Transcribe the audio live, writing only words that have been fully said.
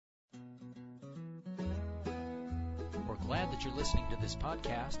glad that you're listening to this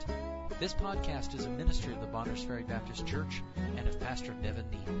podcast. This podcast is a ministry of the Bonners Ferry Baptist Church and of Pastor Nevin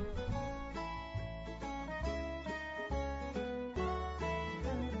Neal.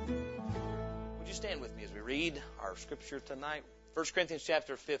 Would you stand with me as we read our scripture tonight? 1 Corinthians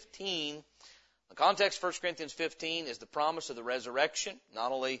chapter 15. The context of 1 Corinthians 15 is the promise of the resurrection.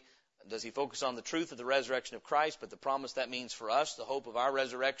 Not only does he focus on the truth of the resurrection of Christ, but the promise that means for us, the hope of our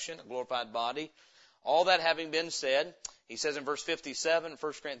resurrection, a glorified body. All that having been said, he says in verse 57,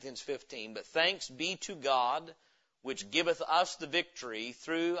 1 Corinthians 15, "But thanks be to God, which giveth us the victory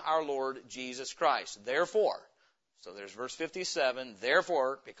through our Lord Jesus Christ. Therefore," so there's verse 57,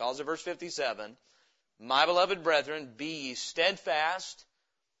 "Therefore," because of verse 57, "my beloved brethren, be ye steadfast,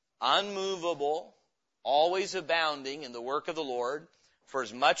 unmovable, always abounding in the work of the Lord, for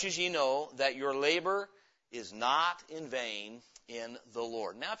as much as ye know that your labor is not in vain in the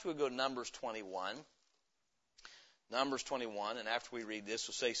Lord." Now if we go to Numbers 21, and after we read this,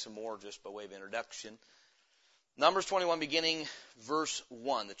 we'll say some more just by way of introduction. Numbers 21, beginning verse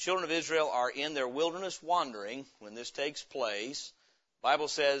 1. The children of Israel are in their wilderness wandering when this takes place. The Bible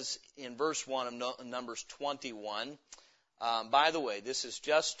says in verse 1 of Numbers 21, by the way, this is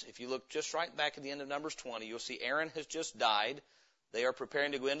just, if you look just right back at the end of Numbers 20, you'll see Aaron has just died. They are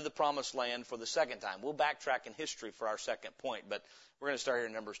preparing to go into the promised land for the second time. We'll backtrack in history for our second point, but we're going to start here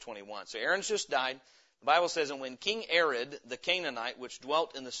in Numbers 21. So Aaron's just died. The Bible says, "And when King Arad, the Canaanite, which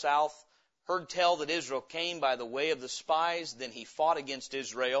dwelt in the south, heard tell that Israel came by the way of the spies, then he fought against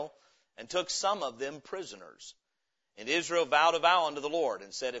Israel and took some of them prisoners. And Israel vowed a vow unto the Lord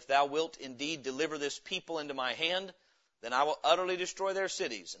and said, If thou wilt indeed deliver this people into my hand, then I will utterly destroy their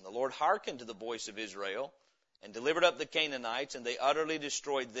cities. And the Lord hearkened to the voice of Israel and delivered up the Canaanites, and they utterly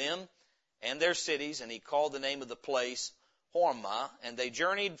destroyed them and their cities. And he called the name of the place Hormah. And they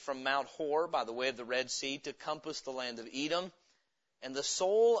journeyed from Mount Hor by the way of the Red Sea to compass the land of Edom. And the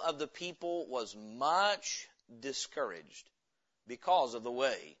soul of the people was much discouraged because of the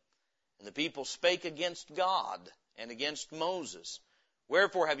way. And the people spake against God and against Moses.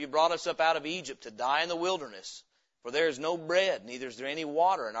 Wherefore have you brought us up out of Egypt to die in the wilderness? For there is no bread, neither is there any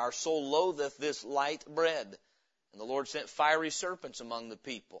water, and our soul loatheth this light bread. And the Lord sent fiery serpents among the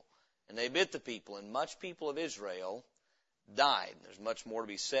people, and they bit the people, and much people of Israel died." There's much more to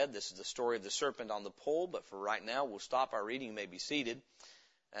be said. This is the story of the serpent on the pole, but for right now, we'll stop our reading. You may be seated.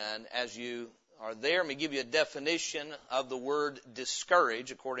 And as you are there, let me give you a definition of the word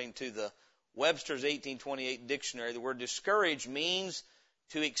discourage. According to the Webster's 1828 dictionary, the word discourage means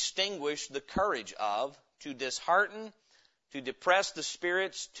to extinguish the courage of, to dishearten, to depress the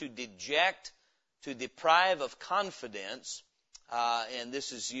spirits, to deject, to deprive of confidence. And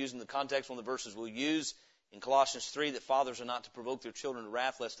this is used in the context, one of the verses we'll use in Colossians 3, that fathers are not to provoke their children to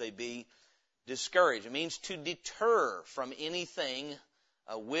wrath lest they be discouraged. It means to deter from anything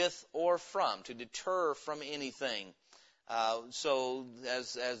with or from, to deter from anything. So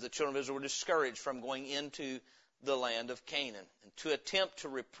as the children of Israel were discouraged from going into the land of Canaan. And to attempt to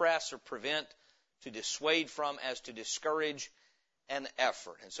repress or prevent, to dissuade from, as to discourage an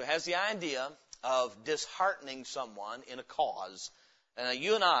effort. And so it has the idea of disheartening someone in a cause.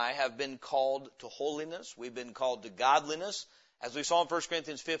 You and I have been called to holiness. We've been called to godliness. As we saw in 1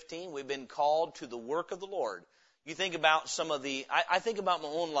 Corinthians 15, we've been called to the work of the Lord. You think about some of the, I think about my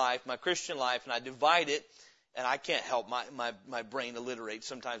own life, my Christian life, and I divide it, and I can't help my brain alliterate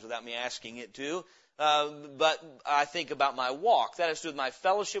sometimes without me asking it to. But I think about my walk. That has to do with my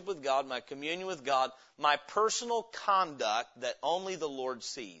fellowship with God, my communion with God, my personal conduct that only the Lord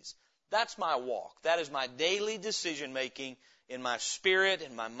sees. That's my walk. That is my daily decision making in my spirit,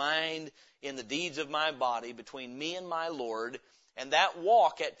 in my mind, in the deeds of my body, between me and my Lord. And that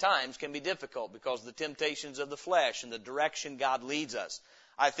walk at times can be difficult because of the temptations of the flesh and the direction God leads us.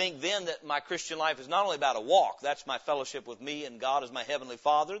 I think then that my Christian life is not only about a walk. That's my fellowship with me and God as my Heavenly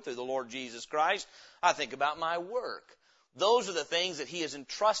Father through the Lord Jesus Christ. I think about my work. Those are the things that He has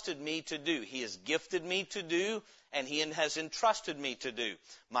entrusted me to do. He has gifted me to do, and He has entrusted me to do.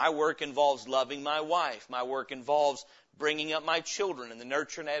 My work involves loving my wife. My work involves bringing up my children in the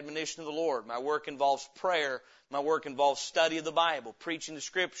nurture and admonition of the Lord. My work involves prayer. My work involves study of the Bible, preaching the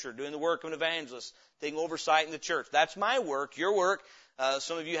Scripture, doing the work of an evangelist, taking oversight in the church. That's my work, your work.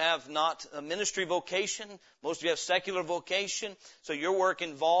 Some of you have not a ministry vocation. Most of you have secular vocation. So your work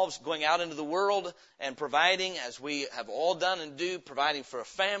involves going out into the world and providing, as we have all done and do, providing for a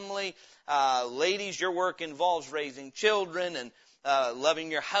family. Ladies, your work involves raising children and loving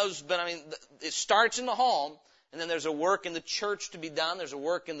your husband. I mean, it starts in the home And then there's a work in the church to be done. There's a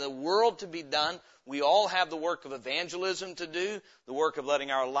work in the world to be done. We all have the work of evangelism to do, the work of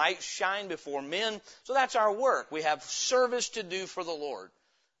letting our light shine before men. So that's our work. We have service to do for the Lord.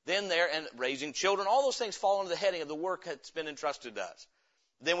 Then there, and raising children, all those things fall under the heading of the work that's been entrusted to us.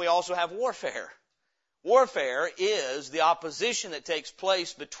 Then we also have warfare. Warfare is the opposition that takes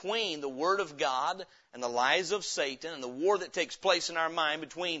place between the Word of God and the lies of Satan, and the war that takes place in our mind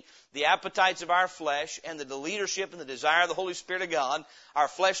between the appetites of our flesh and the leadership and the desire of the Holy Spirit of God. Our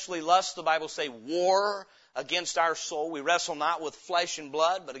fleshly lusts, the Bible says, war against our soul. We wrestle not with flesh and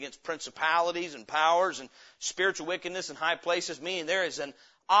blood, but against principalities and powers and spiritual wickedness in high places, meaning there is an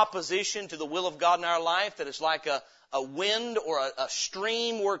opposition to the will of God in our life that is like a wind or a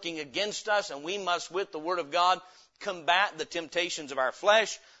stream working against us, and we must, with the Word of God, combat the temptations of our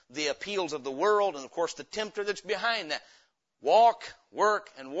flesh, the appeals of the world, and of course the tempter that's behind that. Walk, work,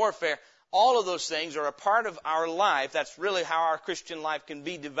 and warfare, all of those things are a part of our life. That's really how our Christian life can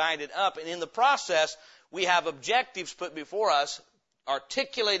be divided up. And in the process, we have objectives put before us,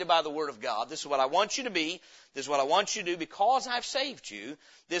 articulated by the Word of God. This is what I want you to be. This is what I want you to do because I've saved you.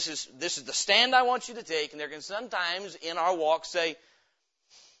 This is the stand I want you to take. And there can sometimes in our walk say,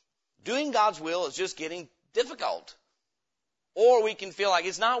 doing God's will is just getting difficult. Or we can feel like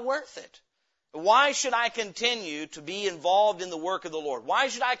it's not worth it. Why should I continue to be involved in the work of the Lord? Why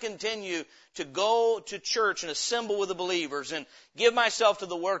should I continue to go to church and assemble with the believers and give myself to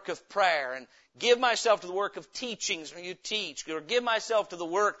the work of prayer and give myself to the work of teachings when you teach, or give myself to the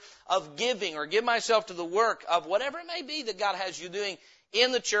work of giving, or give myself to the work of whatever it may be that God has you doing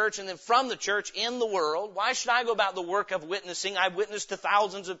in the church and then from the church in the world? Why should I go about the work of witnessing? I've witnessed to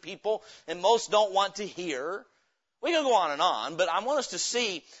thousands of people and most don't want to hear. We can go on, but I want us to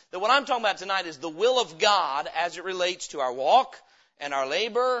see that what I'm talking about tonight is the will of God as it relates to our walk and our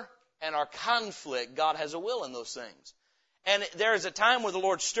labor and our conflict. God has a will in those things. And there is a time where the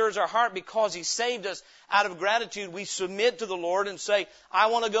Lord stirs our heart because He saved us. Out of gratitude, we submit to the Lord and say, I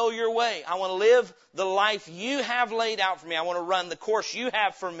want to go your way. I want to live the life you have laid out for me. I want to run the course you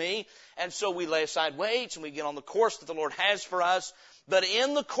have for me. And so we lay aside weights and we get on the course that the Lord has for us. But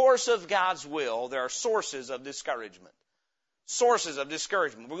in the course of God's will, there are sources of discouragement. Sources of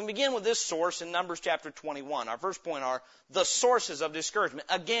discouragement. We're going to begin with this source in Numbers chapter 21. Our first point are the sources of discouragement.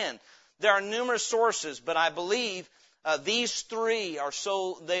 Again, there are numerous sources, but I believe these three are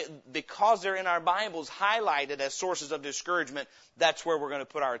because they're in our Bibles highlighted as sources of discouragement. That's where we're going to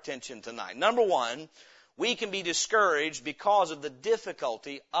put our attention tonight. Number one, we can be discouraged because of the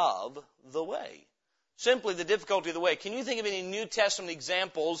difficulty of the way. Simply the difficulty of the way. Can you think of any New Testament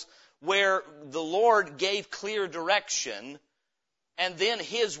examples where the Lord gave clear direction and then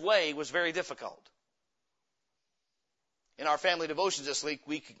His way was very difficult? In our family devotions this week,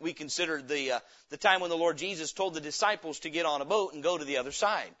 we considered the time when the Lord Jesus told the disciples to get on a boat and go to the other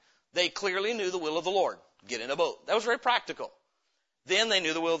side. They clearly knew the will of the Lord. Get in a boat. That was very practical. Then they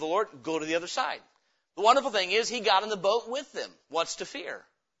knew the will of the Lord. Go to the other side. The wonderful thing is He got in the boat with them. What's to fear?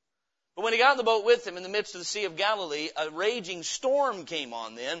 But when He got in the boat with them in the midst of the Sea of Galilee, a raging storm came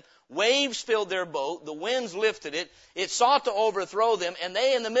on then. Waves filled their boat. The winds lifted it. It sought to overthrow them. And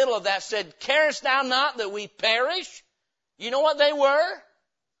they in the middle of that said, Carest thou not that we perish? You know what they were?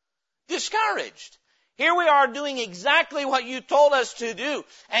 Discouraged. Here we are doing exactly what you told us to do.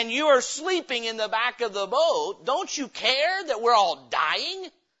 And you are sleeping in the back of the boat. Don't you care that we're all dying?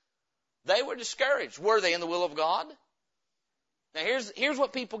 They were discouraged. Were they in the will of God? Now here's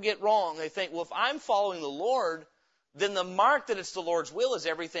what people get wrong. They think, well, if I'm following the Lord, then the mark that it's the Lord's will is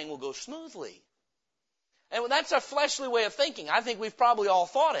everything will go smoothly. And that's a fleshly way of thinking. I think we've probably all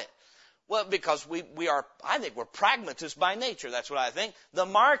thought it. Well, because I think we're pragmatists by nature. That's what I think. The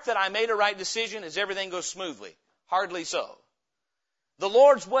mark that I made a right decision is everything goes smoothly. Hardly so. The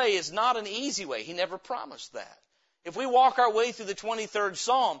Lord's way is not an easy way. He never promised that. If we walk our way through the 23rd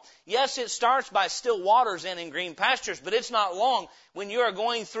Psalm, yes, it starts by still waters and in green pastures, but it's not long when you are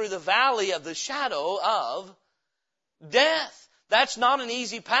going through the valley of the shadow of death. That's not an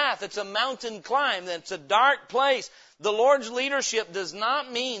easy path. It's a mountain climb. It's a dark place. The Lord's leadership does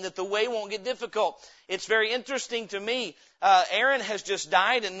not mean that the way won't get difficult. It's very interesting to me. Aaron has just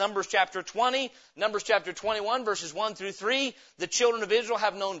died in Numbers chapter 20. Numbers chapter 21, verses 1 through 3. The children of Israel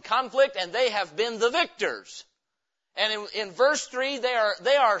have known conflict, and they have been the victors. And in verse 3,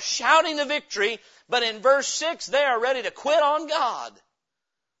 they are shouting the victory, but in verse 6, they are ready to quit on God.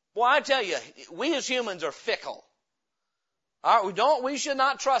 Boy, I tell you, we as humans are fickle. We should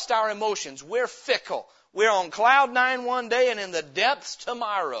not trust our emotions. We're fickle. We're on cloud 9 one day and in the depths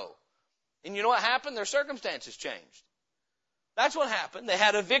tomorrow. And you know what happened? Their circumstances changed. That's what happened. They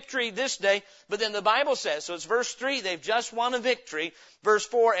had a victory this day, but then the Bible says, so it's verse 3, they've just won a victory. Verse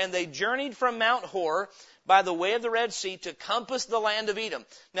 4, and they journeyed from Mount Hor by the way of the Red Sea to compass the land of Edom.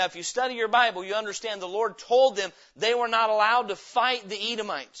 Now, if you study your Bible, you understand the Lord told them they were not allowed to fight the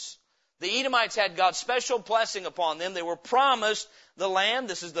Edomites. The Edomites had God's special blessing upon them. They were promised the land.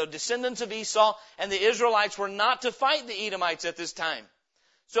 This is the descendants of Esau, and the Israelites were not to fight the Edomites at this time.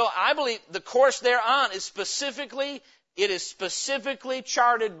 So I believe the course they're on is specifically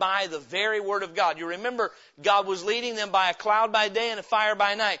charted by the very Word of God. You remember, God was leading them by a cloud by day and a fire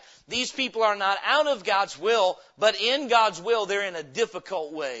by night. These people are not out of God's will, but in God's will, they're in a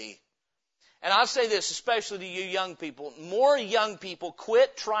difficult way. And I'll say this, especially to you young people. More young people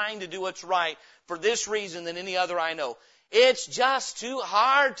quit trying to do what's right for this reason than any other I know. It's just too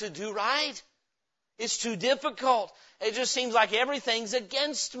hard to do right. It's too difficult. It just seems like everything's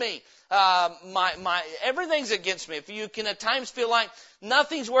against me. Everything's against me. If you can at times feel like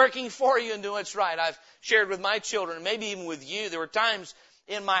nothing's working for you and doing what's right. I've shared with my children, maybe even with you, there were times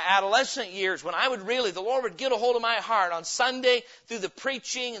in my adolescent years when the Lord would get a hold of my heart on Sunday through the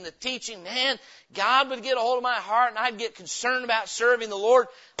preaching and the teaching. Man, God would get a hold of my heart and I'd get concerned about serving the Lord.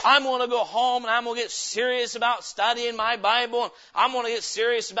 I'm going to go home and I'm going to get serious about studying my Bible, and I'm going to get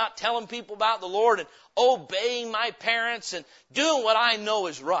serious about telling people about the Lord and obeying my parents and doing what I know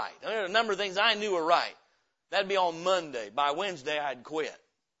is right. There are a number of things I knew were right. That'd be on Monday. By Wednesday, I'd quit.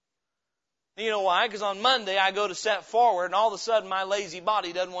 You know why? Because on Monday, I go to step forward, and all of a sudden, my lazy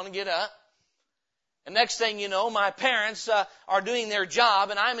body doesn't want to get up. And next thing you know, my parents are doing their job,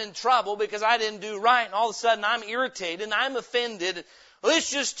 and I'm in trouble because I didn't do right. And all of a sudden, I'm irritated, and I'm offended. Well, it's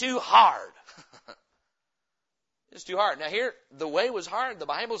just too hard. It's too hard. Now here, the way was hard, the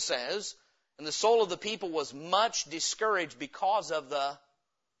Bible says, and the soul of the people was much discouraged because of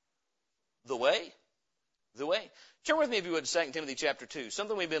the way. The way. Turn with me, if you would, to 2 Timothy chapter 2.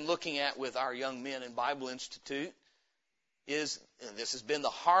 Something we've been looking at with our young men in Bible Institute is, and this has been the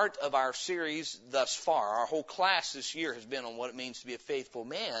heart of our series thus far. Our whole class this year has been on what it means to be a faithful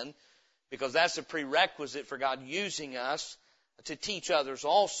man, because that's a prerequisite for God using us to teach others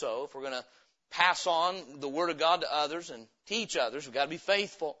also. If we're going to pass on the Word of God to others and teach others, we've got to be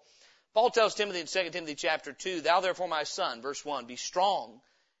faithful. Paul tells Timothy in 2 Timothy chapter 2, Thou therefore, my son, verse 1, be strong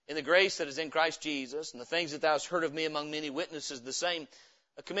in the grace that is in Christ Jesus, and the things that thou hast heard of me among many witnesses, the same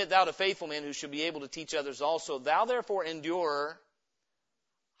commit thou to faithful men who shall be able to teach others also. Thou therefore endure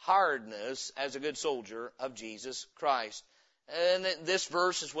hardness as a good soldier of Jesus Christ. And this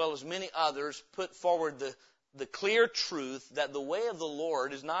verse, as well as many others, put forward the clear truth that the way of the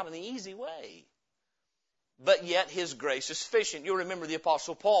Lord is not an easy way. But yet His grace is sufficient. You'll remember the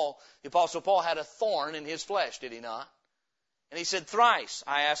Apostle Paul. The Apostle Paul had a thorn in his flesh, did he not? And he said, thrice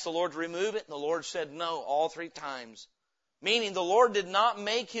I asked the Lord to remove it, and the Lord said no, all 3 times. Meaning the Lord did not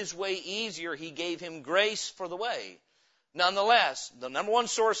make His way easier. He gave him grace for the way. Nonetheless, the number one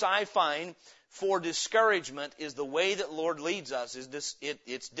source I find for discouragement is the way that the Lord leads us.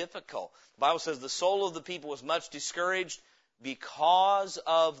 It's difficult. The Bible says the soul of the people was much discouraged because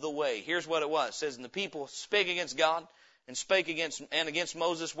of the way. Here's what it was. It says, and the people spake against God and spake against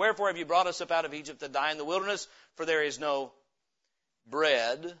Moses. Wherefore have you brought us up out of Egypt to die in the wilderness? For there is no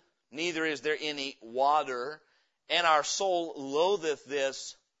bread, neither is there any water, and our soul loatheth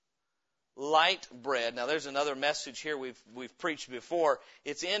this light bread. Now there's another message here we've preached before.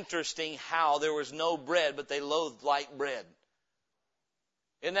 It's interesting how there was no bread, but they loathed light bread.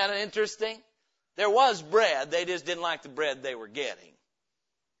 Isn't that interesting? There was bread, they just didn't like the bread they were getting.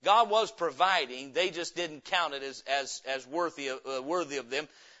 God was providing, they just didn't count it as worthy of them.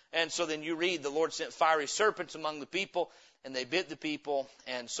 And so then you read, the Lord sent fiery serpents among the people, and they bit the people,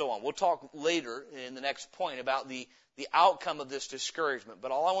 and so on. We'll talk later in the next point about the outcome of this discouragement.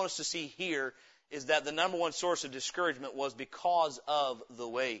 But all I want us to see here is that the number one source of discouragement was because of the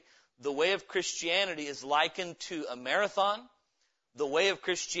way. The way of Christianity is likened to a marathon. The way of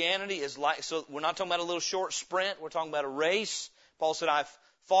Christianity is so we're not talking about a little short sprint. We're talking about a race. Paul said, I've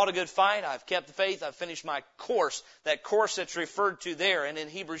fought a good fight. I've kept the faith. I've finished my course. That course that's referred to there. And in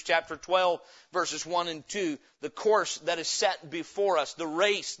Hebrews chapter 12, verses 1 and 2, the course that is set before us, the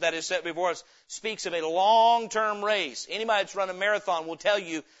race that is set before us, speaks of a long-term race. Anybody that's run a marathon will tell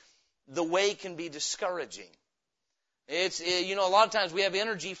you the way can be discouraging. It's, a lot of times we have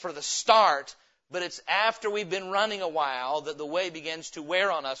energy for the start, but it's after we've been running a while that the way begins to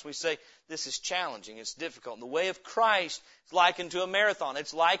wear on us. We say, this is challenging, it's difficult. And the way of Christ is likened to a marathon.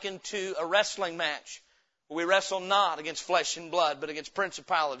 It's likened to a wrestling match. We wrestle not against flesh and blood, but against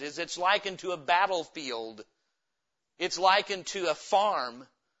principalities. It's likened to a battlefield. It's likened to a farm.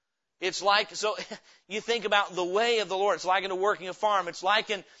 It's like, so you think about the way of the Lord. It's likened to working a farm. It's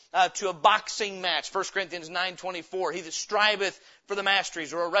likened to a boxing match. 1 Corinthians 9:24. He that striveth for the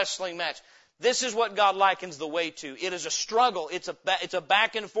masteries, or a wrestling match. This is what God likens the way to. It is a struggle. It's a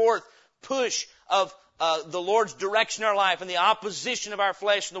back and forth push of the Lord's direction in our life and the opposition of our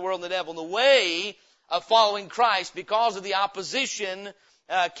flesh and the world and the devil. And the way of following Christ, because of the opposition,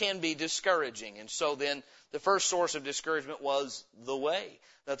 can be discouraging. And so then the first source of discouragement was the way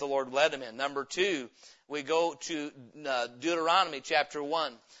that the Lord led him in. Number 2, we go to Deuteronomy chapter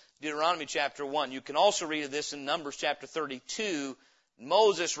 1. Deuteronomy chapter 1. You can also read of this in Numbers chapter 32.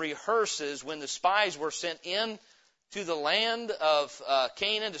 Moses rehearses when the spies were sent in to the land of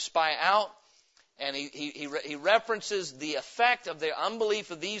Canaan to spy out. And he references the effect of the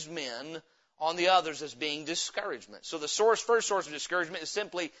unbelief of these men on the others as being discouragement. So the first source of discouragement is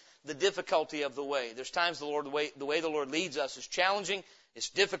simply the difficulty of the way. There's times the way the Lord leads us is challenging, it's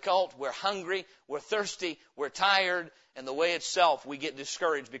difficult, we're hungry, we're thirsty, we're tired, and the way itself, we get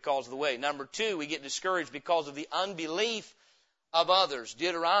discouraged because of the way. Number 2, we get discouraged because of the unbelief of others.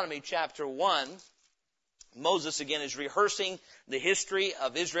 Deuteronomy chapter 1, Moses again is rehearsing the history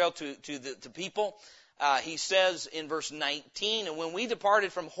of Israel to the people. He says in verse 19, and when we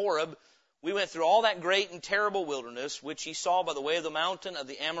departed from Horeb, we went through all that great and terrible wilderness, which ye saw by the way of the mountain of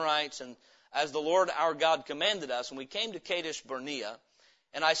the Amorites, and as the Lord our God commanded us. And we came to Kadesh Barnea.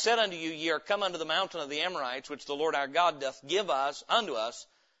 And I said unto you, ye are come unto the mountain of the Amorites, which the Lord our God doth give us unto us.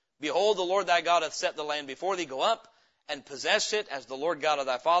 Behold, the Lord thy God hath set the land before thee. Go up and possess it, as the Lord God of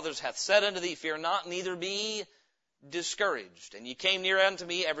thy fathers hath said unto thee. Fear not, neither be discouraged. And ye came near unto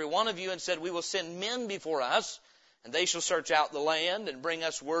me, every one of you, and said, we will send men before us, and they shall search out the land, and bring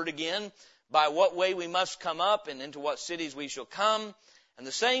us word again, by what way we must come up, and into what cities we shall come. And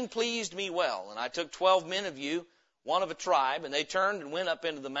the same pleased me well. And I took 12 men of you, one of a tribe, and they turned and went up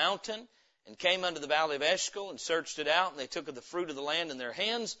into the mountain, and came unto the valley of Eshcol, and searched it out. And they took of the fruit of the land in their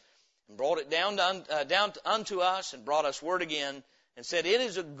hands, and brought it down unto us, and brought us word again, and said, it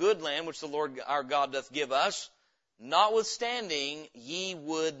is a good land which the Lord our God doth give us. Notwithstanding, ye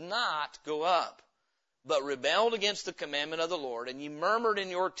would not go up, but rebelled against the commandment of the Lord, and ye murmured in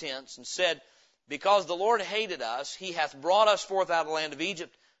your tents, and said, because the Lord hated us, he hath brought us forth out of the land of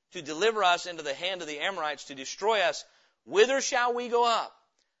Egypt, to deliver us into the hand of the Amorites, to destroy us. Whither shall we go up?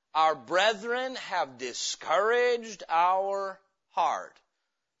 Our brethren have discouraged our heart,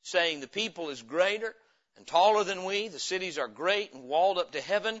 saying, the people is greater and taller than we, the cities are great and walled up to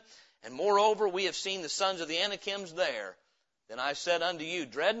heaven, and moreover we have seen the sons of the Anakims there. Then I said unto you,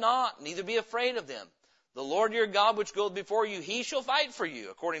 dread not, neither be afraid of them. The Lord your God which goeth before you, he shall fight for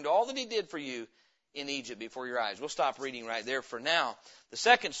you, according to all that he did for you in Egypt before your eyes. We'll stop reading right there for now. The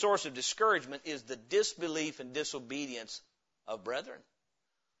second source of discouragement is the disbelief and disobedience of brethren.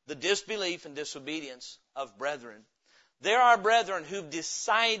 The disbelief and disobedience of brethren. There are brethren who've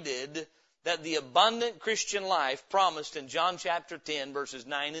decided that the abundant Christian life promised in John chapter 10, verses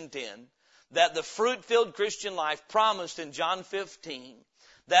 9 and 10, that the fruit-filled Christian life promised in John 15,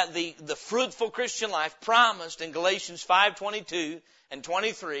 that the fruitful Christian life promised in Galatians 5:22 and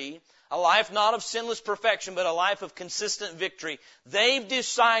 23, a life not of sinless perfection, but a life of consistent victory. They've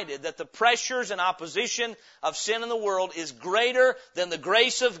decided that the pressures and opposition of sin in the world is greater than the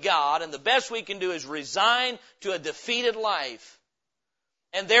grace of God, and the best we can do is resign to a defeated life.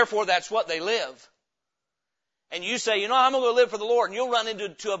 And therefore, that's what they live. And you say, I'm going to live for the Lord. And you'll run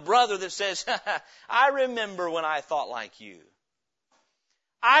into a brother that says, I remember when I thought like you.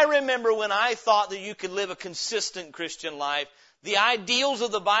 I remember when I thought that you could live a consistent Christian life. The ideals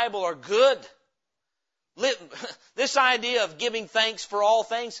of the Bible are good. This idea of giving thanks for all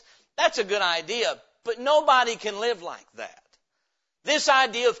things, that's a good idea, but nobody can live like that. This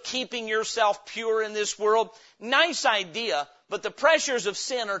idea of keeping yourself pure in this world, nice idea, but the pressures of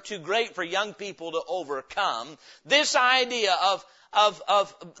sin are too great for young people to overcome. This idea of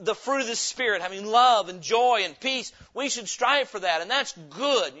the fruit of the Spirit, having love and joy and peace, we should strive for that, and that's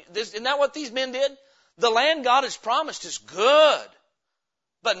good. Isn't that what these men did? The land God has promised is good,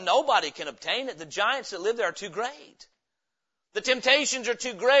 but nobody can obtain it. The giants that live there are too great. The temptations are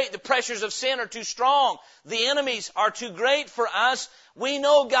too great. The pressures of sin are too strong. The enemies are too great for us. We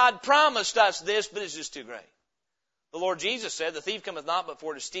know God promised us this, but it's just too great. The Lord Jesus said, the thief cometh not but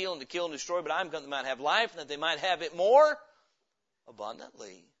for to steal and to kill and destroy, but I am come that they might have life, and that they might have it more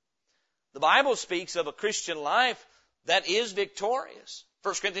abundantly. The Bible speaks of a Christian life that is victorious.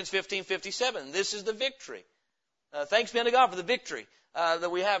 1 Corinthians 15:57. This is the victory. Thanks be unto God for the victory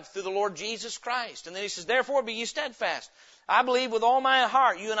that we have through the Lord Jesus Christ. And then he says, therefore be ye steadfast. I believe with all my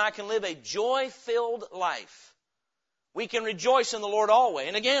heart you and I can live a joy-filled life. We can rejoice in the Lord always.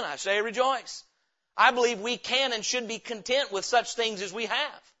 And again, I say rejoice. I believe we can and should be content with such things as we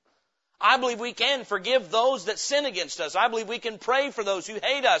have. I believe we can forgive those that sin against us. I believe we can pray for those who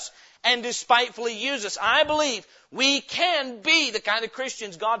hate us and despitefully use us. I believe we can be the kind of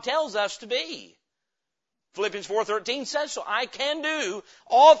Christians God tells us to be. Philippians 4:13 says so. I can do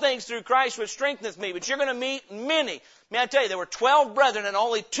all things through Christ which strengtheneth me. But you're going to meet many. May I tell you, there were 12 brethren and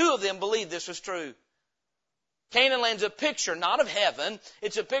only 2 of them believed this was true. Canaan land's a picture, not of heaven.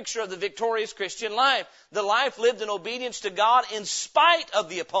 It's a picture of the victorious Christian life. The life lived in obedience to God in spite of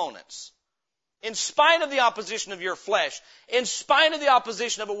the opponents. In spite of the opposition of your flesh. In spite of the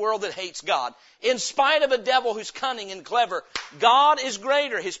opposition of a world that hates God. In spite of a devil who's cunning and clever. God is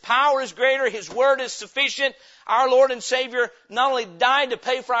greater. His power is greater. His word is sufficient. Our Lord and Savior not only died to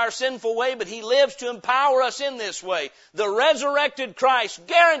pay for our sinful way, but He lives to empower us in this way. The resurrected Christ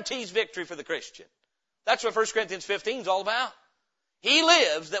guarantees victory for the Christian. That's what 1 Corinthians 15 is all about. He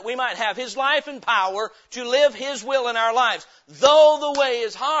lives that we might have His life and power to live His will in our lives. Though the way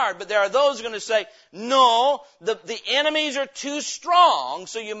is hard, but there are those who are going to say, no, the enemies are too strong,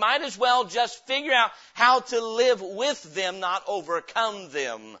 so you might as well just figure out how to live with them, not overcome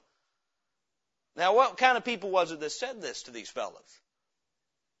them. Now, what kind of people was it that said this to these fellows?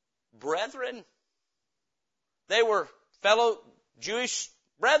 Brethren. They were fellow Jewish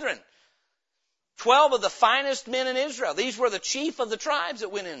brethren. 12 of the finest men in Israel. These were the chief of the tribes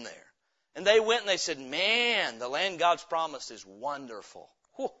that went in there. And they went and they said, man, the land God's promised is wonderful.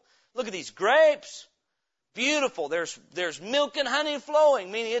 Whew, look at these grapes. Beautiful. There's milk and honey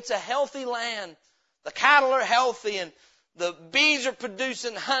flowing, meaning it's a healthy land. The cattle are healthy and the bees are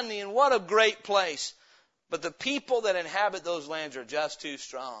producing honey, and what a great place. But the people that inhabit those lands are just too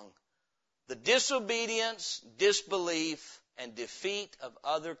strong. The disobedience, disbelief, and defeat of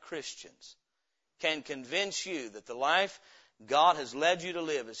other Christians can convince you that the life God has led you to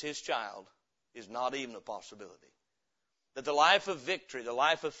live as His child is not even a possibility. That the life of victory, the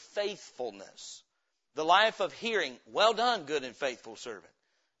life of faithfulness, the life of hearing, well done, good and faithful servant.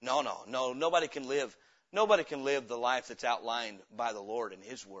 No, nobody can live the life that's outlined by the Lord in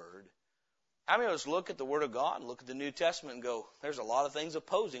His Word. How many of us look at the Word of God and look at the New Testament and go, there's a lot of things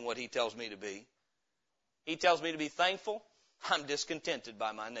opposing what He tells me to be. He tells me to be thankful. I'm discontented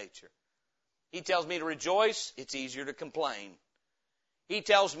by my nature. He tells me to rejoice. It's easier to complain. He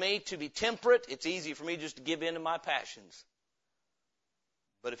tells me to be temperate. It's easy for me just to give in to my passions.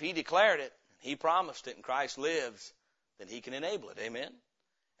 But if He declared it, He promised it, and Christ lives, then He can enable it. Amen?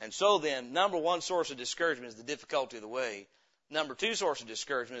 And so then, number one source of discouragement is the difficulty of the way. Number two source of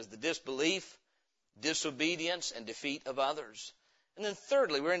discouragement is the disbelief, disobedience, and defeat of others. And then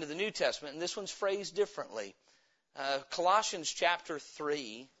thirdly, we're into the New Testament, and this one's phrased differently. Colossians chapter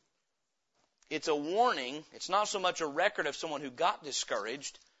 3. It's a warning. It's not so much a record of someone who got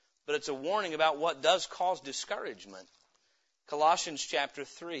discouraged, but it's a warning about what does cause discouragement. Colossians chapter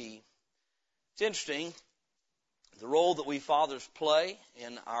 3. It's interesting, the role that we fathers play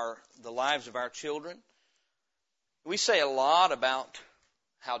in the lives of our children. We say a lot about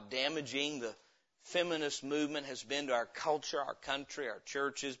how damaging the feminist movement has been to our culture, our country, our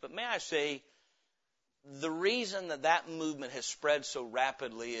churches, but may I say, the reason that movement has spread so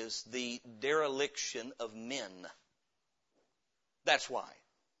rapidly is the dereliction of men. That's why.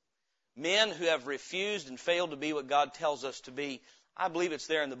 Men who have refused and failed to be what God tells us to be. I believe it's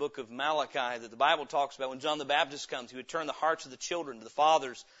there in the book of Malachi that the Bible talks about when John the Baptist comes, He would turn the hearts of the children to the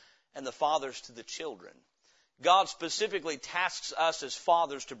fathers and the fathers to the children. God specifically tasks us as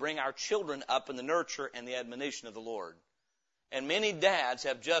fathers to bring our children up in the nurture and the admonition of the Lord. And many dads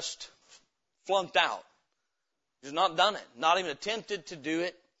have just flunked out. He's not done it, not even attempted to do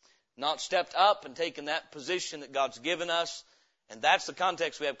it, not stepped up and taken that position that God's given us. And that's the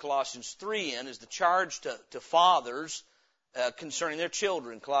context we have Colossians 3 in, is the charge to fathers concerning their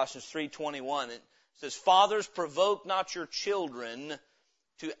children. Colossians 3:21, it says, fathers, provoke not your children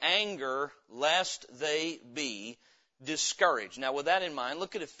to anger, lest they be discouraged. Now, with that in mind,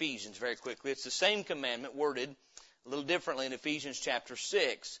 look at Ephesians very quickly. It's the same commandment worded a little differently in Ephesians chapter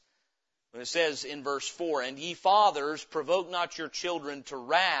 6. When it says in verse 4, and ye fathers, provoke not your children to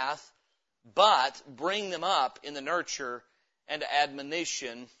wrath, but bring them up in the nurture and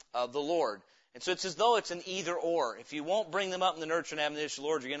admonition of the Lord. And so it's as though it's an either or. If you won't bring them up in the nurture and admonition of the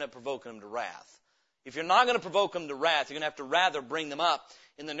Lord, you're going to end up provoking them to wrath. If you're not going to provoke them to wrath, you're going to have to rather bring them up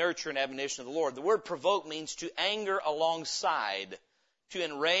in the nurture and admonition of the Lord. The word provoke means to anger alongside, to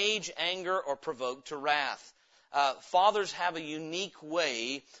enrage, anger, or provoke to wrath. Fathers have a unique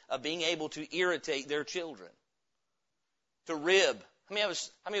way of being able to irritate their children, to rib. How many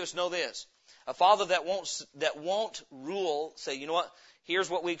of us know this? A father that won't rule, say, you know what, here's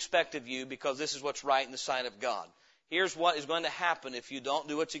what we expect of you because this is what's right in the sight of God. Here's what is going to happen if you don't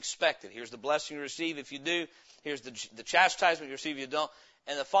do what's expected. Here's the blessing you receive if you do. Here's the chastisement you receive if you don't.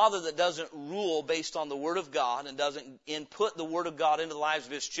 And the father that doesn't rule based on the Word of God and doesn't input the Word of God into the lives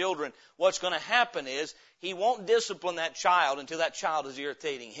of his children, what's going to happen is he won't discipline that child until that child is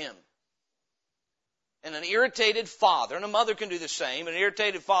irritating him. And an irritated father, and a mother can do the same, an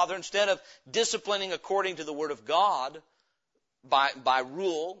irritated father, instead of disciplining according to the Word of God, by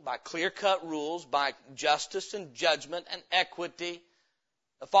rule, by clear-cut rules, by justice and judgment and equity,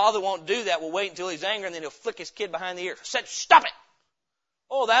 the father won't do that. Will wait until he's angry, and then he'll flick his kid behind the ear. Say, stop it!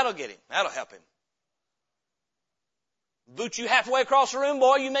 Oh, that'll get him. That'll help him. Boot you halfway across the room,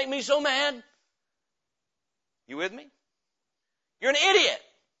 boy, you make me so mad. You with me? You're an idiot.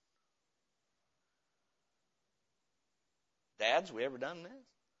 Dads, we ever done this?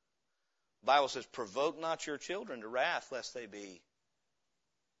 The Bible says, provoke not your children to wrath, lest they be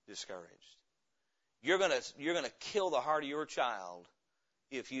discouraged. You're going to kill the heart of your child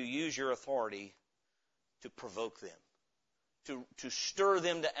if you use your authority to provoke them, to stir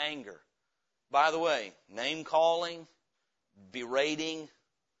them to anger. By the way, name calling, berating,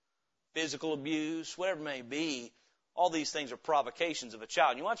 physical abuse, whatever it may be, all these things are provocations of a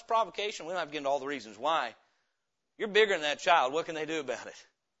child. You know what's provocation? We don't have to get into all the reasons why. You're bigger than that child. What can they do about it?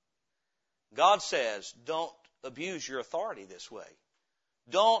 God says, don't abuse your authority this way.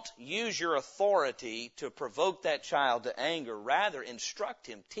 Don't use your authority to provoke that child to anger. Rather, instruct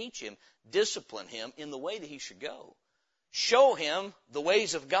him, teach him, discipline him in the way that he should go. Show him the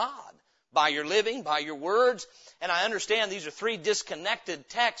ways of God by your living, by your words. And I understand these are three disconnected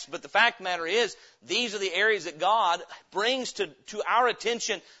texts, but the fact of the matter is, these are the areas that God brings to our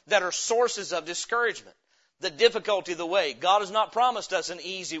attention that are sources of discouragement. The difficulty of the way. God has not promised us an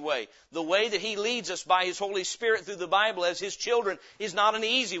easy way. The way that He leads us by His Holy Spirit through the Bible as His children is not an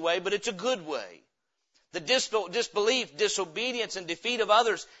easy way, but it's a good way. The disbelief, disobedience, and defeat of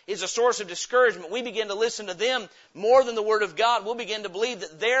others is a source of discouragement. We begin to listen to them more than the Word of God. We'll begin to believe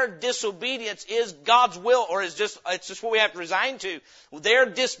that their disobedience is God's will, or it's just what we have to resign to. Their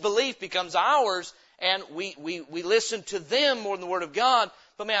disbelief becomes ours, and we listen to them more than the Word of God.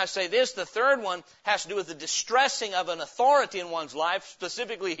 But may I say this, the third one has to do with the distressing of an authority in one's life,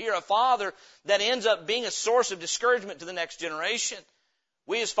 specifically here a father, that ends up being a source of discouragement to the next generation.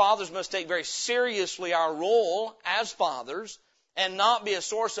 We as fathers must take very seriously our role as fathers and not be a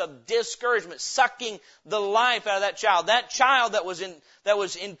source of discouragement, sucking the life out of that child. That child that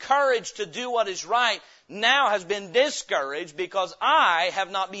was encouraged to do what is right now has been discouraged because I have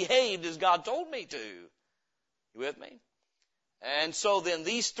not behaved as God told me to. You with me? And so then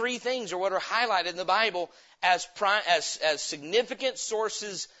these three things are what are highlighted in the Bible as significant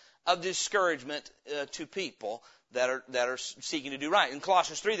sources of discouragement to people that are seeking to do right. In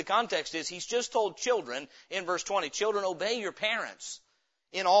Colossians 3, the context is He's just told children in verse 20, children, obey your parents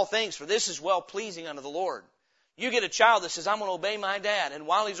in all things, for this is well-pleasing unto the Lord. You get a child that says, I'm going to obey my dad, and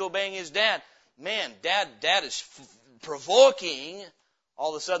while he's obeying his dad, man, dad is provoking,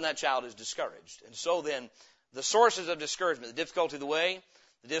 all of a sudden that child is discouraged. And so then, the sources of discouragement, the difficulty of the way,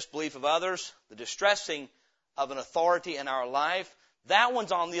 the disbelief of others, the distressing of an authority in our life, that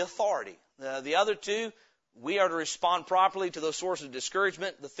one's on the authority. The other two, we are to respond properly to those sources of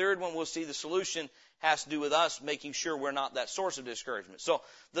discouragement. The third one, we'll see the solution has to do with us making sure we're not that source of discouragement. So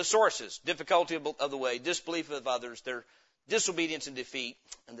the sources, difficulty of the way, disbelief of others, their disobedience and defeat,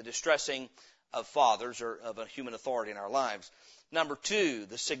 and the distressing of fathers or of a human authority in our lives. Number two,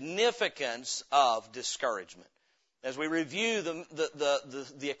 the significance of discouragement. As we review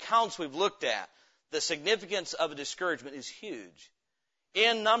the accounts we've looked at, the significance of a discouragement is huge.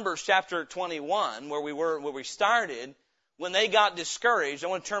 In Numbers chapter 21, where we started, when they got discouraged, I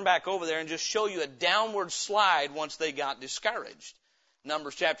want to turn back over there and just show you a downward slide once they got discouraged.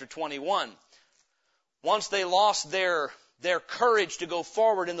 Numbers chapter 21. Once they lost their courage to go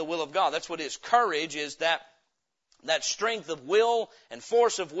forward in the will of God. That's what it is. Courage is that strength of will and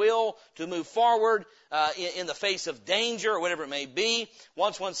force of will to move forward in the face of danger or whatever it may be.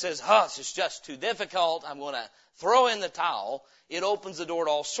 Once one says, this is just too difficult, I'm going to throw in the towel, it opens the door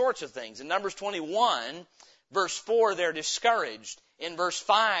to all sorts of things. In Numbers 21, verse 4, they're discouraged. In verse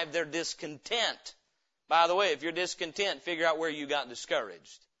 5, they're discontent. By the way, if you're discontent, figure out where you got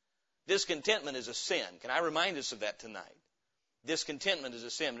discouraged. Discontentment is a sin. Can I remind us of that tonight? Discontentment is a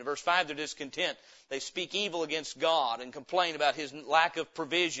sin. In verse 5, they're discontent. They speak evil against God and complain about His lack of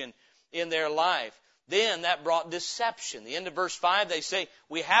provision in their life. Then that brought deception. The end of verse 5, they say,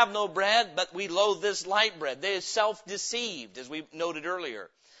 we have no bread, but we loathe this light bread. They are self-deceived, as we noted earlier.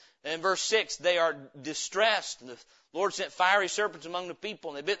 And in verse 6, they are distressed. The Lord sent fiery serpents among the people,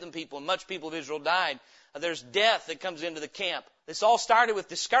 and they bit them people, and much people of Israel died. There's death that comes into the camp. This all started with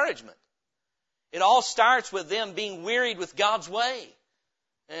discouragement. It all starts with them being wearied with God's way.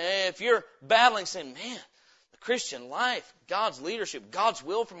 If you're battling, saying, man, the Christian life, God's leadership, God's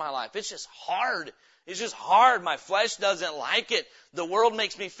will for my life, it's just hard. It's just hard. My flesh doesn't like it. The world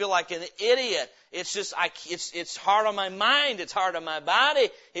makes me feel like an idiot. It's just, it's hard on my mind. It's hard on my body.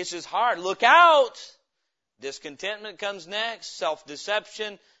 It's just hard. Look out. Discontentment comes next.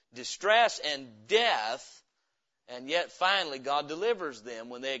 Self-deception, distress, and death. And yet finally God delivers them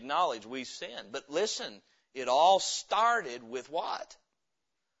when they acknowledge we've sinned. But listen, it all started with what?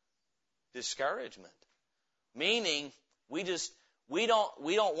 Discouragement. Meaning we don't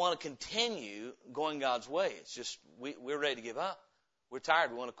want to continue going God's way. It's just we're ready to give up. We're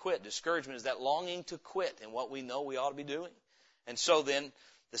tired. We want to quit. Discouragement is that longing to quit in what we know we ought to be doing. And so then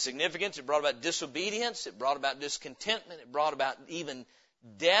the significance, it brought about disobedience. It brought about discontentment. It brought about even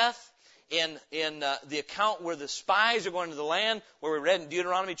death. In the account where the spies are going to the land, where we read in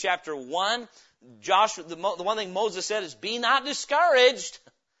Deuteronomy chapter 1, Joshua, the one thing Moses said is, be not discouraged.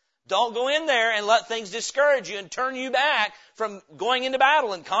 Don't go in there and let things discourage you and turn you back from going into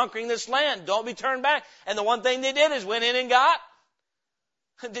battle and conquering this land. Don't be turned back. And the one thing they did is went in and got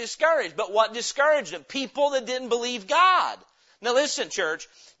discouraged. But what discouraged them? People that didn't believe God. Now listen, church,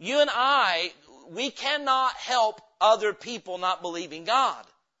 you and I, we cannot help other people not believing God.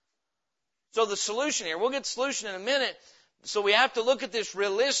 So the solution here, we'll get the solution in a minute. So we have to look at this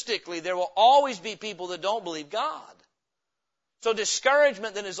realistically. There will always be people that don't believe God. So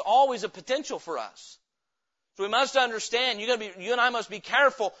discouragement then is always a potential for us. So we must understand, you and I must be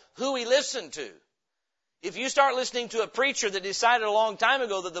careful who we listen to. If you start listening to a preacher that decided a long time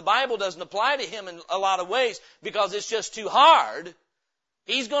ago that the Bible doesn't apply to him in a lot of ways because it's just too hard,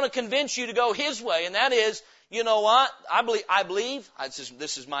 he's going to convince you to go his way, and that is, you know what? I believe,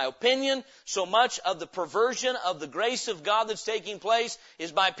 this is my opinion, so much of the perversion of the grace of God that's taking place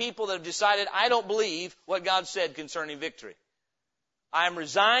is by people that have decided, I don't believe what God said concerning victory. I am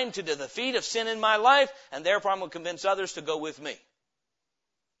resigned to the defeat of sin in my life, and therefore I'm going to convince others to go with me.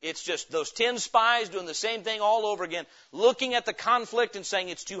 It's just those 10 spies doing the same thing all over again, looking at the conflict and saying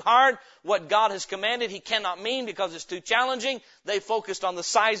it's too hard. What God has commanded, He cannot mean because it's too challenging. They focused on the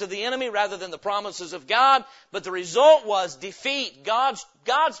size of the enemy rather than the promises of God. But the result was defeat. God's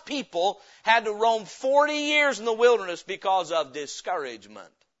people had to roam 40 years in the wilderness because of discouragement.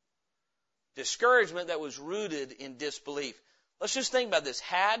 Discouragement that was rooted in disbelief. Let's just think about this.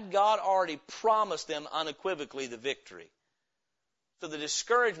 Had God already promised them unequivocally the victory? So the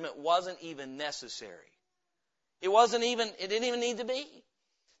discouragement wasn't even necessary. It didn't even need to be.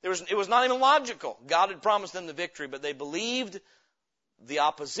 It was not even logical. God had promised them the victory, but they believed the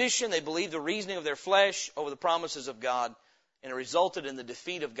opposition. They believed the reasoning of their flesh over the promises of God, and it resulted in the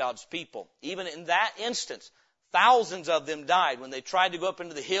defeat of God's people. Even in that instance, thousands of them died when they tried to go up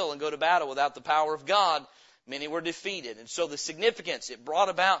into the hill and go to battle without the power of God. Many were defeated. And so the significance, it brought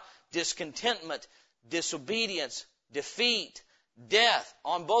about discontentment, disobedience, defeat, death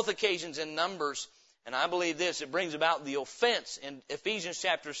on both occasions in Numbers. And I believe this, it brings about the offense. In Ephesians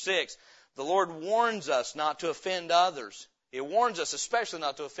chapter 6, the Lord warns us not to offend others. He warns us especially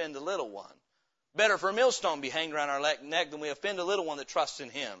not to offend the little one. Better for a millstone be hanged around our neck than we offend a little one that trusts in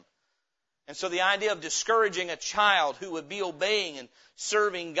Him. And so the idea of discouraging a child who would be obeying and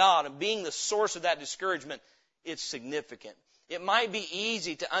serving God and being the source of that discouragement, it's significant. It might be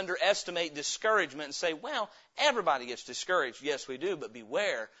easy to underestimate discouragement and say, well, everybody gets discouraged. Yes, we do, but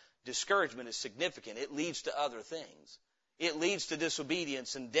beware. Discouragement is significant. It leads to other things. It leads to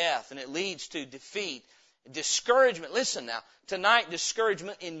disobedience and death, and it leads to defeat. Discouragement, listen now, tonight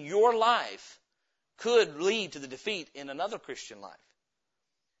discouragement in your life could lead to the defeat in another Christian life.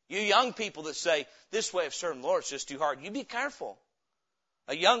 You young people that say, this way of serving the Lord is just too hard, you be careful.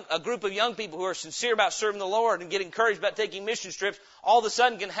 A group of young people who are sincere about serving the Lord and get encouraged about taking mission trips, all of a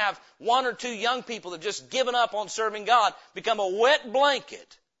sudden can have one or two young people that have just given up on serving God become a wet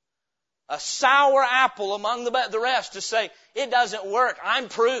blanket, a sour apple among the rest to say, it doesn't work. I'm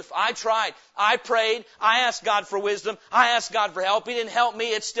proof. I tried. I prayed. I asked God for wisdom. I asked God for help. He didn't help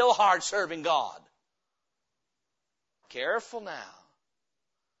me. It's still hard serving God. Careful now.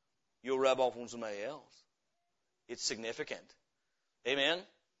 You'll rub off on somebody else. It's significant. Amen.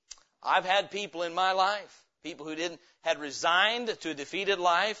 I've had people in my life, people who had resigned to a defeated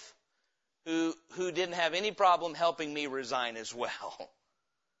life, who didn't have any problem helping me resign as well.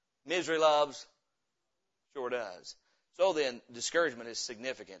 Misery loves, sure does. So then, discouragement is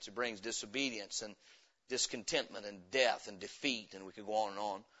significant. It brings disobedience and discontentment and death and defeat, and we could go on and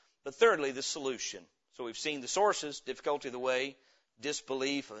on. But thirdly, the solution. So we've seen the sources, difficulty of the way,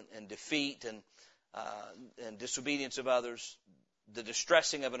 disbelief and defeat and disobedience of others, the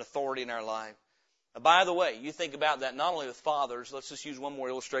distressing of an authority in our life. By the way, you think about that not only with fathers. Let's just use one more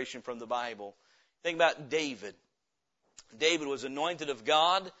illustration from the Bible. Think about David. David was anointed of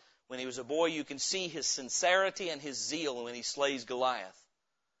God. When he was a boy, you can see his sincerity and his zeal when he slays Goliath.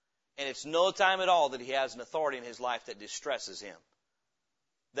 And it's no time at all that he has an authority in his life that distresses him,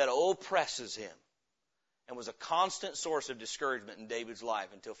 that oppresses him, and was a constant source of discouragement in David's life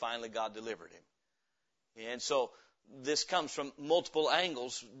until finally God delivered him. And so this comes from multiple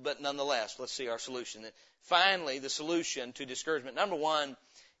angles, but nonetheless, let's see our solution. Finally, the solution to discouragement. Number one,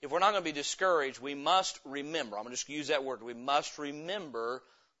 if we're not going to be discouraged, we must remember. I'm going to just use that word. We must remember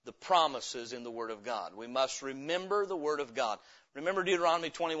the promises in the Word of God. We must remember the Word of God. Remember Deuteronomy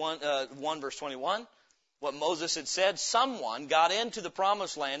 1 verse 21? What Moses had said? Someone got into the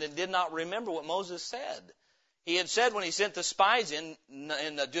promised land and did not remember what Moses said. He had said when he sent the spies in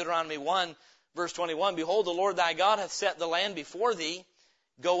Deuteronomy 1 verse 21, Behold, the Lord thy God hath set the land before thee.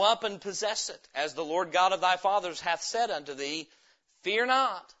 Go up and possess it, as the Lord God of thy fathers hath said unto thee. Fear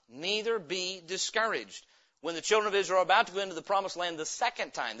not, neither be discouraged. When the children of Israel are about to go into the promised land the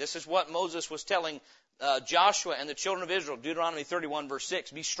second time, this is what Moses was telling Joshua and the children of Israel. Deuteronomy 31 verse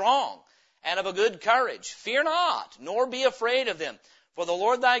 6. Be strong and of a good courage. Fear not, nor be afraid of them. For the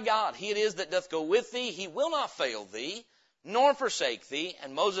Lord thy God, He it is that doth go with thee. He will not fail thee, nor forsake thee.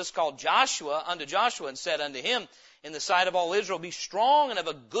 And Moses called Joshua unto Joshua and said unto him, in the sight of all Israel, Be strong and of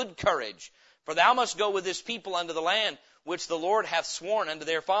a good courage. For thou must go with this people unto the land which the Lord hath sworn unto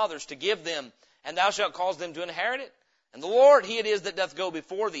their fathers to give them, and thou shalt cause them to inherit it. And the Lord, He it is that doth go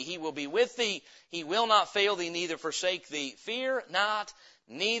before thee. He will be with thee. He will not fail thee, neither forsake thee. Fear not,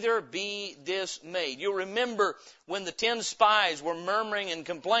 neither be dismayed. You'll remember when the 10 spies were murmuring and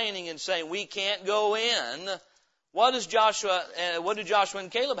complaining and saying, we can't go in. What do Joshua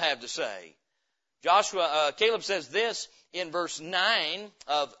and Caleb have to say? Caleb says this in verse 9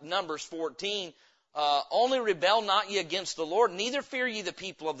 of Numbers 14, Only rebel not ye against the Lord, neither fear ye the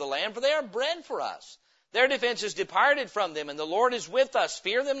people of the land, for they are bread for us. Their defense is departed from them, and the Lord is with us.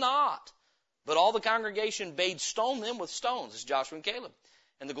 Fear them not. But all the congregation bade stone them with stones. This is Joshua and Caleb.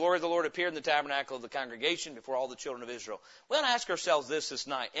 And the glory of the Lord appeared in the tabernacle of the congregation before all the children of Israel. We ought to ask ourselves this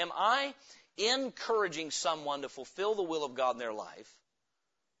night. Am I encouraging someone to fulfill the will of God in their life,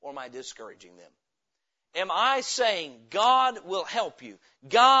 or am I discouraging them? Am I saying, God will help you.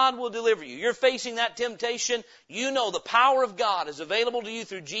 God will deliver you. You're facing that temptation. You know the power of God is available to you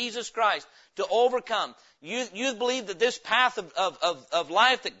through Jesus Christ to overcome. You believe that this path of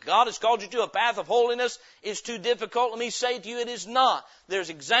life that God has called you to, a path of holiness, is too difficult. Let me say to you, it is not. There's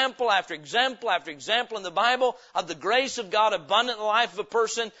example after example after example in the Bible of the grace of God abundant in the life of a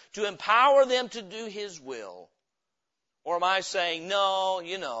person to empower them to do His will. Or am I saying,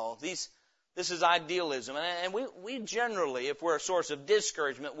 no, this is idealism. And we generally, if we're a source of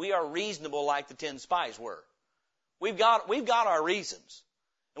discouragement, we are reasonable like the 10 spies were. We've got our reasons.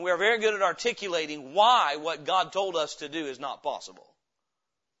 And we are very good at articulating why what God told us to do is not possible.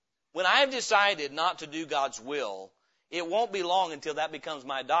 When I have decided not to do God's will, it won't be long until that becomes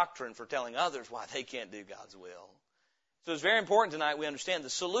my doctrine for telling others why they can't do God's will. So it's very important tonight we understand the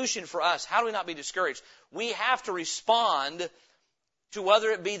solution for us. How do we not be discouraged? We have to respond to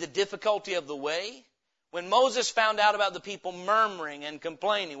whether it be the difficulty of the way. When Moses found out about the people murmuring and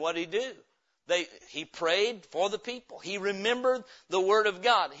complaining, what did he do? He prayed for the people. He remembered the Word of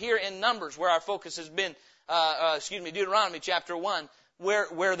God. Here in Numbers, where our focus has been, Deuteronomy chapter 1,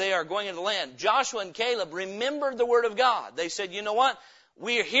 where they are going into the land, Joshua and Caleb remembered the Word of God. They said, you know what?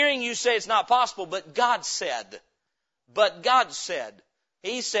 We are hearing you say it's not possible, but God said. But God said.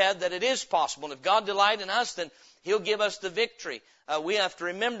 He said that it is possible. And if God delight in us, then He'll give us the victory. We have to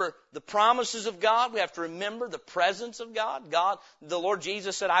remember the promises of God. We have to remember the presence of God. The Lord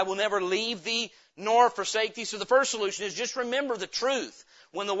Jesus said, I will never leave thee nor forsake thee. So the first solution is just remember the truth.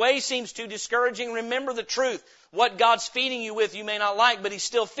 When the way seems too discouraging, remember the truth. What God's feeding you with you may not like, but He's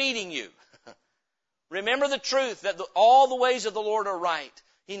still feeding you. Remember the truth that all the ways of the Lord are right.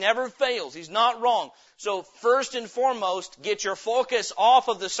 He never fails. He's not wrong. So first and foremost, get your focus off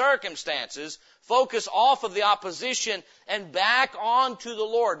of the circumstances, focus off of the opposition, and back onto the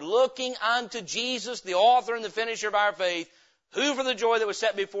Lord, looking unto Jesus, the author and the finisher of our faith, who for the joy that was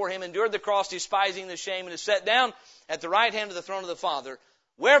set before Him endured the cross, despising the shame, and is set down at the right hand of the throne of the Father.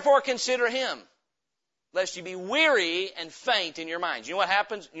 Wherefore consider Him, lest you be weary and faint in your minds. You know what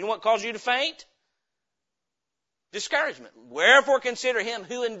happens? You know what causes you to faint? Discouragement. Wherefore consider Him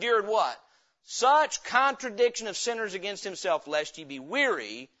who endured what? Such contradiction of sinners against Himself, lest ye be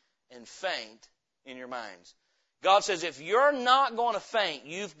weary and faint in your minds. God says if you're not going to faint,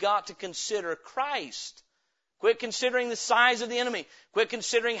 you've got to consider Christ. Quit considering the size of the enemy. Quit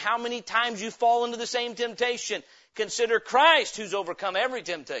considering how many times you fall into the same temptation. Consider Christ who's overcome every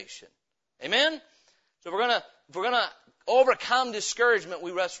temptation. Amen? So if we're going to overcome discouragement,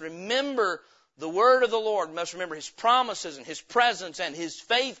 we must remember the word of the Lord. We must remember His promises and His presence and His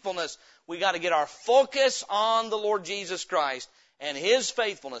faithfulness. We got to get our focus on the Lord Jesus Christ and His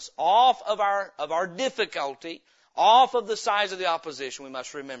faithfulness off of our difficulty, off of the size of the opposition. We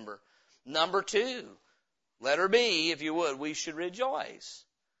must remember. Number 2, letter B, if you would, we should rejoice.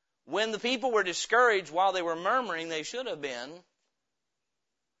 When the people were discouraged while they were murmuring, they should have been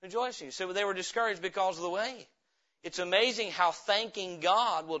rejoicing. So they were discouraged because of the way. It's amazing how thanking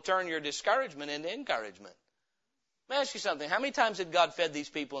God will turn your discouragement into encouragement. Let me ask you something. How many times had God fed these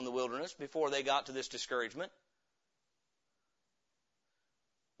people in the wilderness before they got to this discouragement?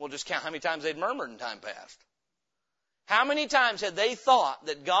 We'll just count how many times they'd murmured in time past. How many times had they thought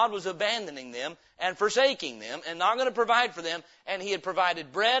that God was abandoning them and forsaking them and not going to provide for them, and He had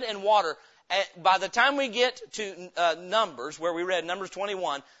provided bread and water? By the time we get to Numbers, where we read Numbers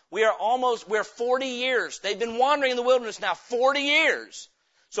 21, we're 40 years. They've been wandering in the wilderness now 40 years.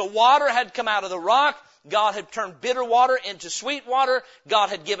 So water had come out of the rock. God had turned bitter water into sweet water. God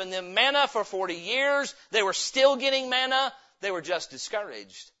had given them manna for 40 years. They were still getting manna. They were just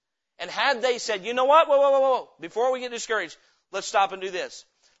discouraged. And had they said, you know what? Whoa. Before we get discouraged, let's stop and do this.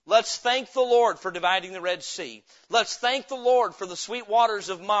 Let's thank the Lord for dividing the Red Sea. Let's thank the Lord for the sweet waters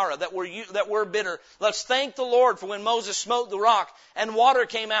of Marah that were bitter. Let's thank the Lord for when Moses smote the rock and water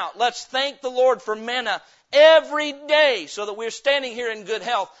came out. Let's thank the Lord for manna every day so that we're standing here in good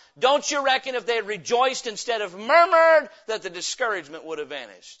health. Don't you reckon if they had rejoiced instead of murmured that the discouragement would have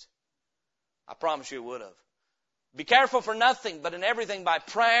vanished? I promise you it would have. Be careful for nothing, but in everything by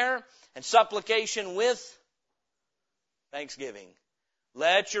prayer and supplication with thanksgiving.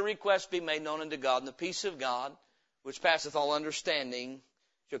 Let your requests be made known unto God, and the peace of God, which passeth all understanding,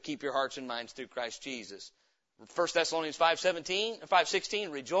 shall keep your hearts and minds through Christ Jesus. 1 Thessalonians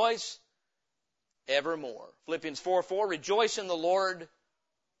 5:16, rejoice evermore. Philippians 4:4, rejoice in the Lord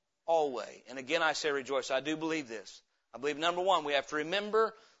always. And again I say rejoice. I do believe this. I believe, number 1, we have to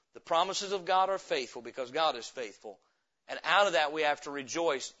remember the promises of God are faithful because God is faithful. And out of that we have to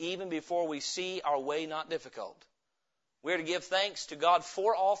rejoice even before we see our way not difficult. We're to give thanks to God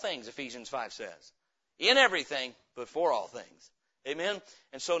for all things, Ephesians 5 says. In everything, but for all things. Amen?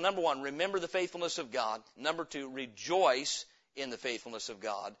 And so, number 1, remember the faithfulness of God. Number 2, rejoice in the faithfulness of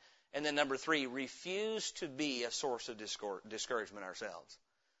God. And then number 3, refuse to be a source of discouragement ourselves.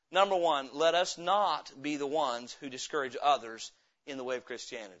 Number 1, let us not be the ones who discourage others in the way of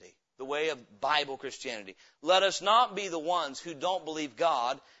Christianity, the way of Bible Christianity. Let us not be the ones who don't believe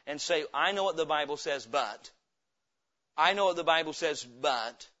God and say, I know what the Bible says, but. I know what the Bible says,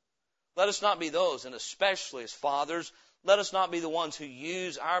 but. Let us not be those, and especially as fathers, let us not be the ones who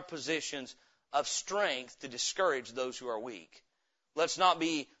use our positions of strength to discourage those who are weak. Let's not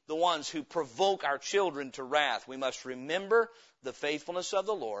be the ones who provoke our children to wrath. We must remember the faithfulness of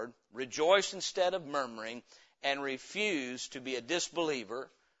the Lord, rejoice instead of murmuring, and refuse to be a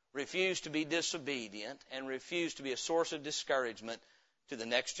disbeliever, refuse to be disobedient, and refuse to be a source of discouragement to the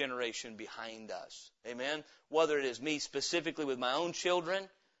next generation behind us. Amen? Whether it is me specifically with my own children,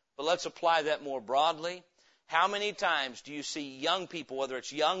 but let's apply that more broadly. How many times do you see young people, whether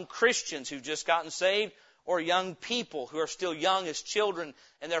it's young Christians who've just gotten saved, or young people who are still young as children,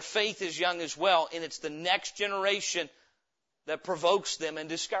 and their faith is young as well, and it's the next generation that provokes them and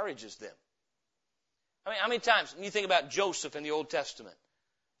discourages them? I mean, how many times, when you think about Joseph in the Old Testament,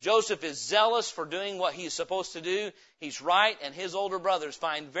 Joseph is zealous for doing what he's supposed to do. He's right, and his older brothers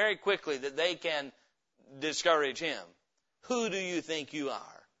find very quickly that they can discourage him. Who do you think you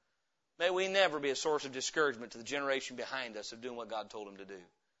are? May we never be a source of discouragement to the generation behind us of doing what God told them to do.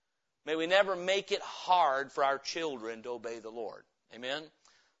 May we never make it hard for our children to obey the Lord. Amen?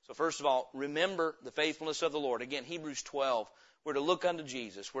 So first of all, remember the faithfulness of the Lord. Again, Hebrews 12, we're to look unto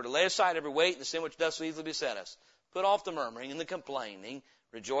Jesus. We're to lay aside every weight and the sin which doth so easily beset us. Put off the murmuring and the complaining.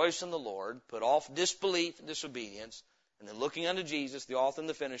 Rejoice in the Lord. Put off disbelief and disobedience. And then looking unto Jesus, the author and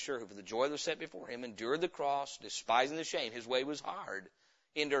the finisher, who for the joy that was set before him endured the cross, despising the shame. His way was hard.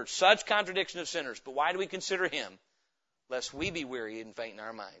 He endured such contradiction of sinners. But why do we consider him? Lest we be weary and faint in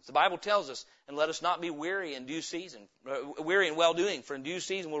our minds. The Bible tells us, and let us not be weary in due season, weary in well-doing, for in due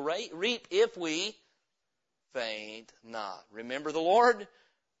season we'll reap if we faint not. Remember the Lord,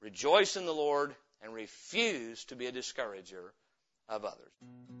 rejoice in the Lord, and refuse to be a discourager of others.